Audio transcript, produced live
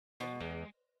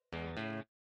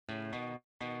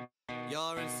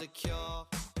You're insecure,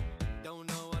 don't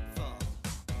know what for.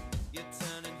 You're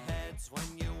turning heads when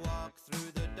you walk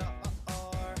through the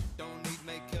door. Don't need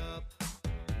makeup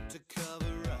to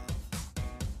cover up.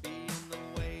 Being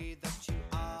the way that you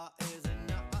are is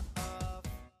enough.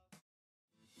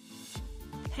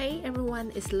 Hey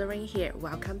everyone, it's Lorraine here.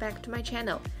 Welcome back to my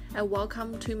channel and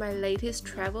welcome to my latest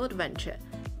travel adventure.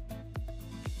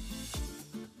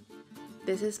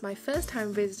 This is my first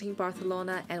time visiting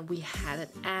Barcelona and we had an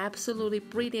absolutely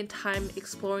brilliant time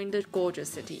exploring the gorgeous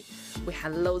city. We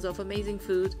had loads of amazing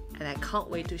food and I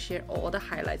can't wait to share all the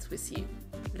highlights with you.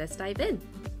 Let's dive in!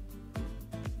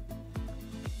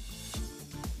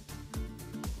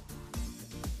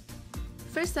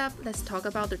 First up, let's talk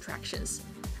about the attractions.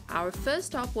 Our first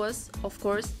stop was, of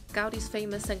course, Gaudi's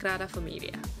famous Sagrada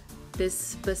Familia.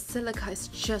 This basilica is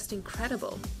just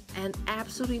incredible, an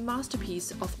absolute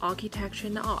masterpiece of architecture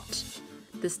and art.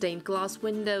 The stained glass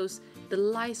windows, the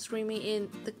light streaming in,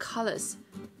 the colors,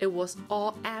 it was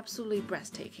all absolutely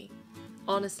breathtaking.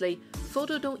 Honestly,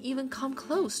 photos don't even come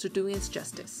close to doing its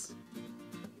justice.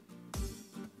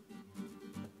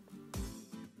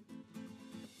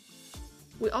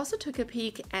 We also took a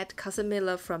peek at Casa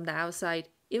Miller from the outside.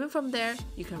 Even from there,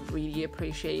 you can really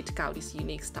appreciate Gaudi's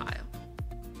unique style.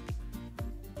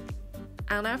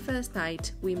 On our first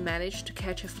night, we managed to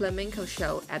catch a flamenco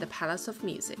show at the Palace of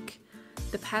Music.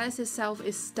 The palace itself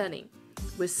is stunning,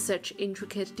 with such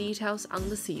intricate details on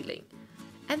the ceiling.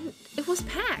 And it was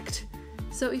packed!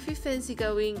 So if you fancy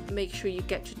going, make sure you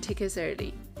get your tickets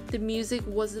early. The music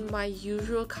wasn't my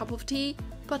usual cup of tea,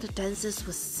 but the dancers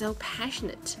were so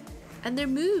passionate, and their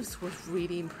moves were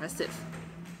really impressive.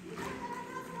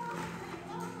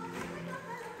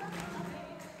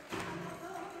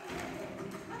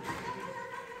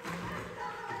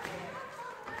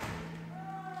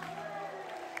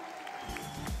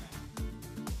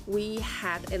 We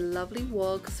had a lovely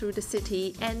walk through the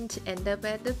city and ended up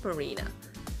at the marina.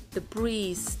 The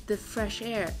breeze, the fresh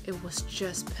air, it was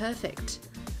just perfect.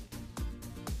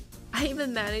 I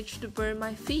even managed to burn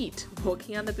my feet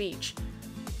walking on the beach.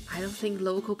 I don't think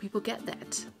local people get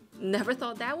that. Never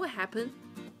thought that would happen.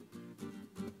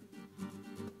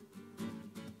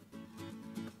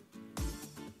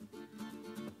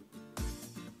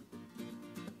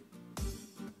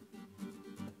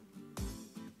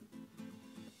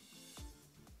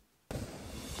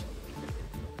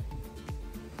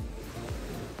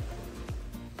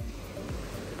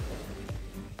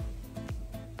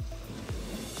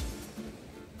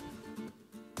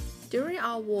 During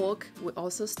our walk, we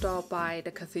also stopped by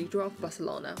the Cathedral of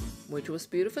Barcelona, which was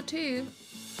beautiful too.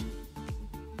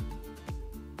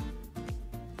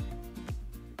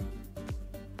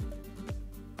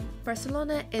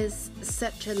 Barcelona is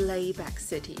such a laid-back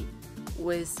city,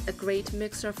 with a great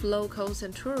mix of locals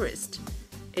and tourists.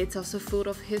 It's also full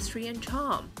of history and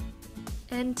charm,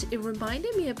 and it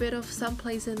reminded me a bit of some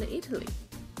place in Italy.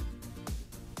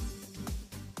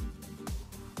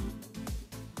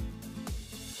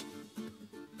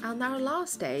 On our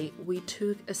last day, we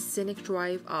took a scenic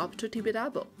drive up to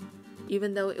Tibidabo.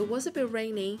 Even though it was a bit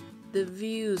rainy, the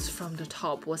views from the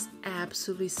top was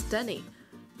absolutely stunning,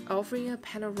 offering a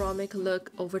panoramic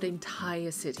look over the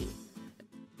entire city.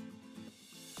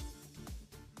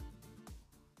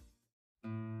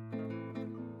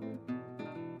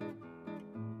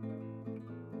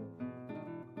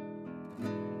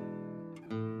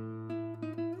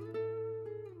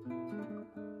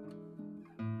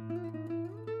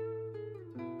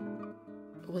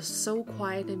 It was so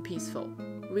quiet and peaceful,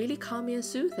 really calming and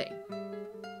soothing.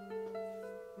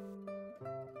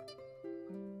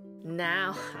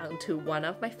 Now, on to one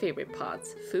of my favorite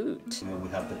parts, food. We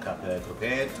have the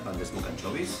croquette and the smoked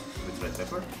anchovies with red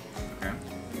pepper. Okay.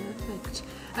 Perfect.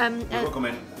 We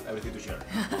recommend everything to share.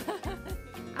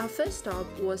 Our first stop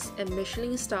was a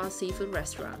Michelin star seafood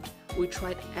restaurant. We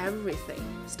tried everything,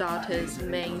 starters,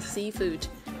 main, seafood,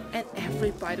 and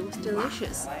every bite was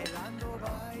delicious.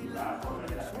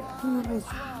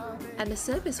 And the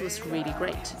service was really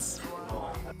great.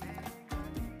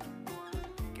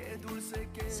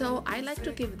 So I like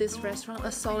to give this restaurant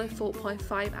a solid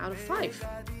 4.5 out of 5.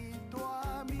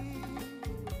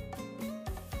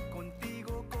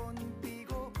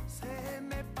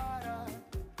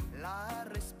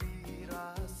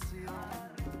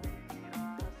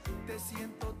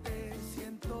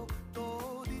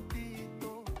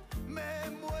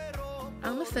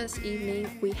 On the first evening,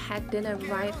 we had dinner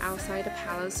right outside the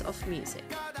Palace of Music.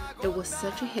 It was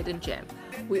such a hidden gem.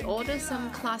 We ordered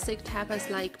some classic tapas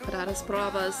like patatas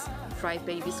bravas, fried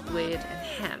baby squid, and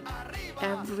ham.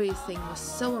 Everything was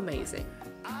so amazing.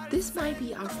 This might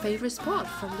be our favorite spot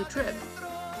from the trip.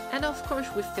 And of course,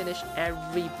 we finished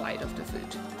every bite of the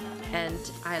food.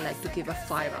 And I like to give a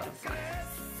 5 out of 5.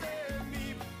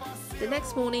 The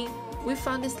next morning, we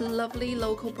found this lovely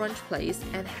local brunch place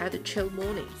and had a chill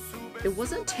morning. It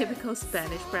wasn't typical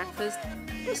Spanish breakfast,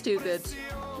 but still good,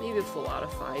 maybe 4 out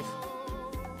of 5.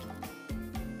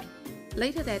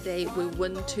 Later that day, we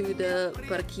went to the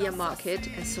Barcelona market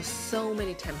and saw so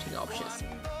many tempting options.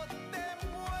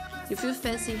 If you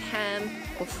fancy ham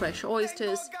or fresh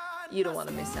oysters, you don't want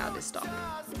to miss out this stop.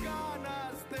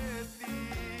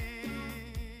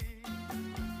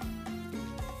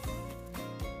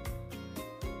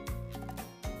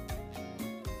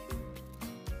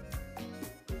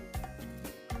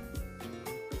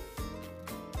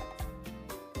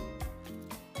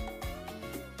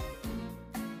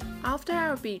 After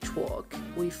our beach walk,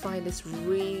 we find this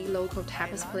really local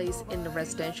tapas place in the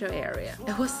residential area.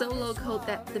 It was so local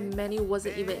that the menu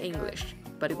wasn't even English,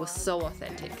 but it was so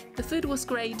authentic. The food was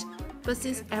great, but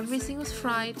since everything was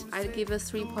fried, I'd give it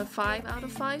 3.5 out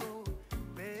of 5.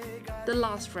 The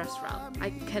last restaurant,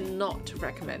 I cannot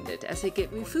recommend it as it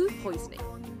gave me food poisoning.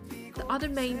 The other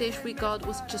main dish we got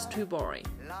was just too boring,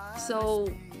 so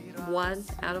 1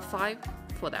 out of 5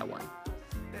 for that one.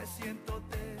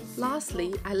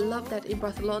 Lastly, I love that in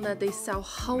Barcelona they sell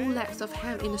whole legs of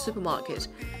ham in the supermarket,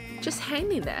 just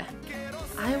hanging there.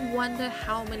 I wonder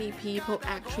how many people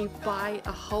actually buy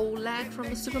a whole leg from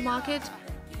the supermarket.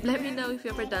 Let me know if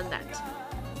you've ever done that.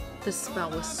 The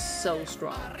smell was so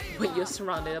strong when you're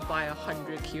surrounded by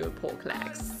 100 cured pork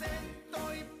legs.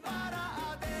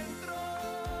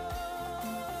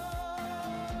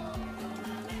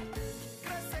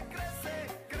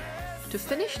 To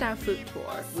finish our food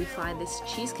tour, we find this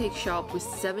cheesecake shop with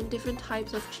 7 different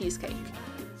types of cheesecake.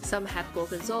 Some had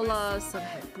gorgonzola, some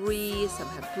had brie, some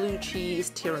had blue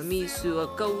cheese, tiramisu,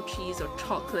 or goat cheese, or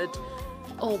chocolate.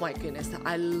 Oh my goodness,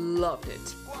 I loved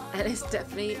it. And it's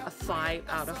definitely a 5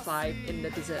 out of 5 in the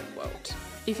dessert world.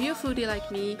 If you're a foodie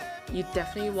like me, you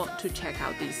definitely want to check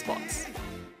out these spots.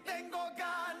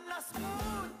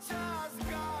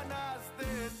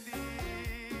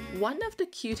 One of the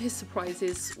cutest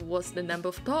surprises was the number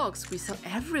of dogs we saw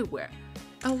everywhere.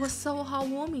 It was so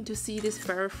heartwarming to see these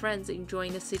furry friends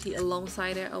enjoying the city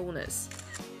alongside their owners.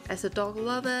 As a dog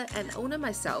lover and owner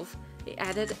myself, it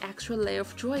added an extra layer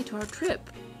of joy to our trip.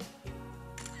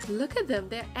 Look at them,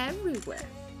 they're everywhere.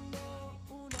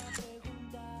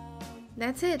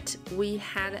 That's it. We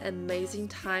had an amazing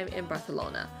time in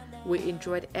Barcelona. We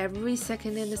enjoyed every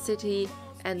second in the city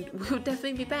and we'll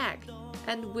definitely be back.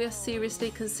 And we're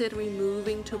seriously considering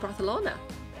moving to Barcelona.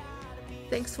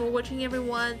 Thanks for watching,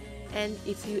 everyone. And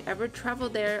if you ever travel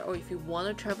there or if you want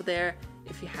to travel there,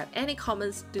 if you have any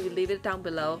comments, do leave it down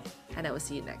below and I will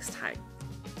see you next time.